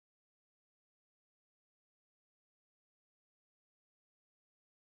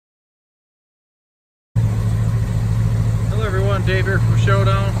Dave here from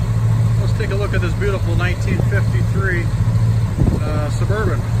Showdown. Let's take a look at this beautiful 1953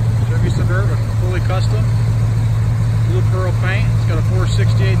 Suburban, Chevy Suburban, fully custom, blue pearl paint. It's got a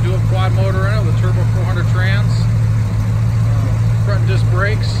 468 dual quad motor in it with a turbo 400 trans, front disc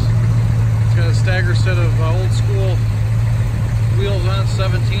brakes. It's got a stagger set of old school wheels on it,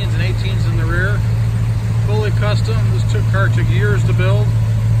 17s and 18s in the rear. Fully custom. This car took years to build,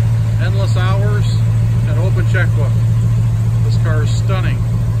 endless hours, and open checkbook. This car is stunning.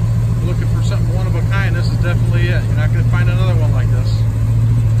 If you're looking for something one of a kind, this is definitely it. You're not going to find another one like this.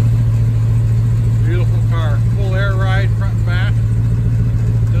 Beautiful car. Full air ride, front and back.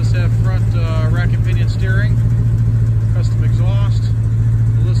 It does have front rack and pinion steering, custom exhaust.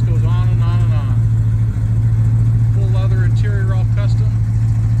 The list goes on and on and on. Full leather interior, all custom.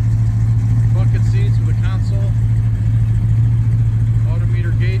 Bucket seats with a console.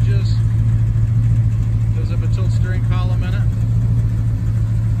 Odometer gauges. Does have a tilt steering column in it.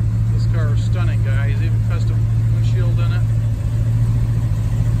 This car is stunning, guys. Even custom windshield in it.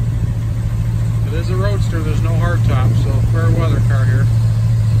 It is a roadster. There's no hardtop, so fair weather car here.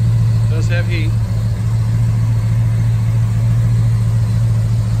 It does have heat.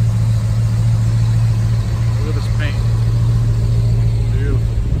 Look at this paint.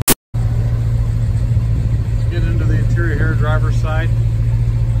 Beautiful. Let's get into the interior here, driver's side.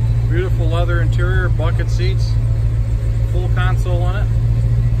 Beautiful leather interior, bucket seats, full console in it.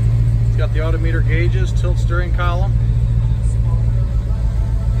 It's got the odometer gauges, tilt steering column.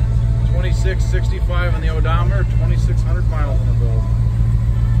 2665 on the odometer, 2,600 miles on the bill.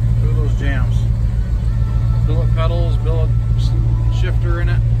 Look at those jams. Billet pedals, billet shifter in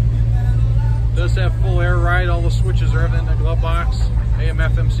it. It does have full air ride. All the switches are in the glove box. AM,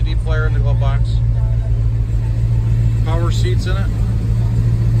 FM, CD player in the glove box. Power seats in it.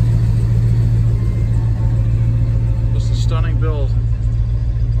 Just a stunning build.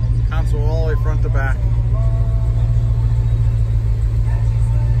 Console all the way front to back.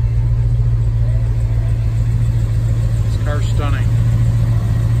 This car's stunning.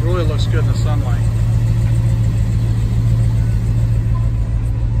 Really looks good in the sunlight.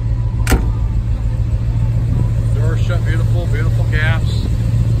 Doors shut beautiful, beautiful gaps.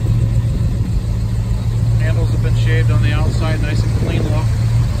 Handles have been shaved on the outside, nice and clean look.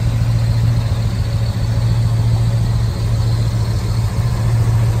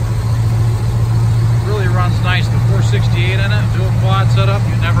 Really runs nice. The 468 in it, dual quad setup.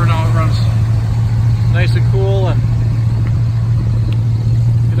 You never know, it runs nice and cool. And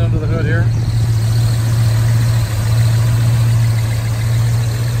get under the hood here.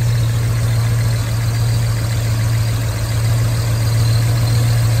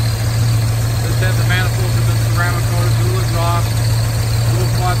 The manifolds have been ceramic coated, dual exhaust, dual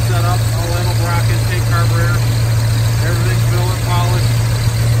quad setup, all level block intake carburetor. Everything's billet polished,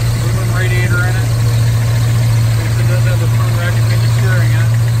 aluminum radiator in it. It does have the front rack and pinion steering in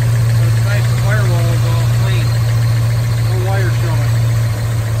it. But it's nice, the firewall is all clean. No wire showing.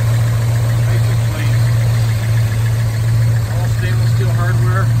 Nice and clean. All stainless steel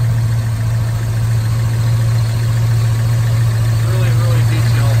hardware. Really, really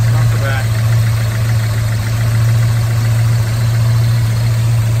detailed front to back.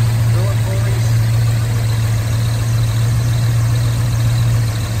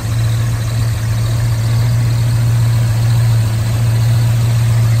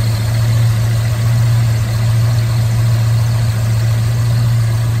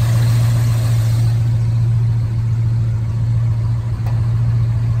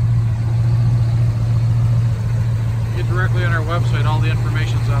 Directly on our website, all the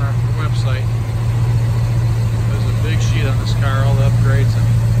information's on our website. There's a big sheet on this car, all the upgrades and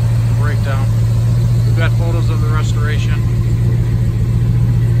the breakdown. We've got photos of the restoration.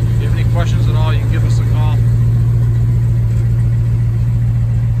 If you have any questions at all, you can give us a call.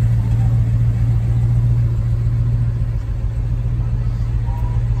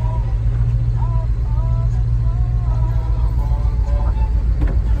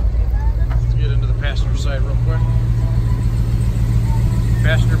 Let's get into the passenger side real quick.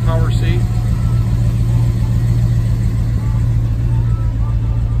 Passenger power seat.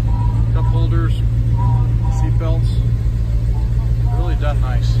 Cup holders, seat belts. Really done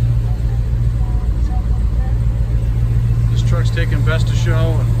nice. This truck's taken best of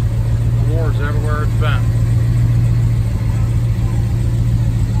show and awards everywhere it's been.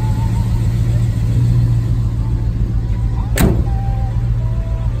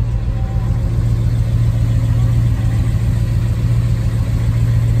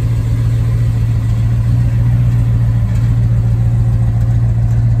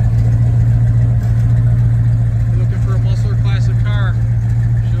 Classic car.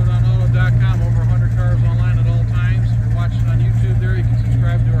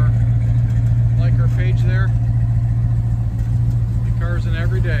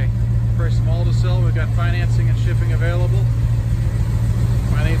 every day. Price them all to sell. We've got financing and shipping available.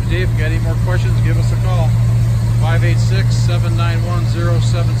 My name's Dave. If you got any more questions, give us a call.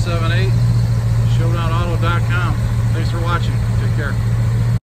 586-791-0778. ShowdownAuto.com. Thanks for watching. Take care.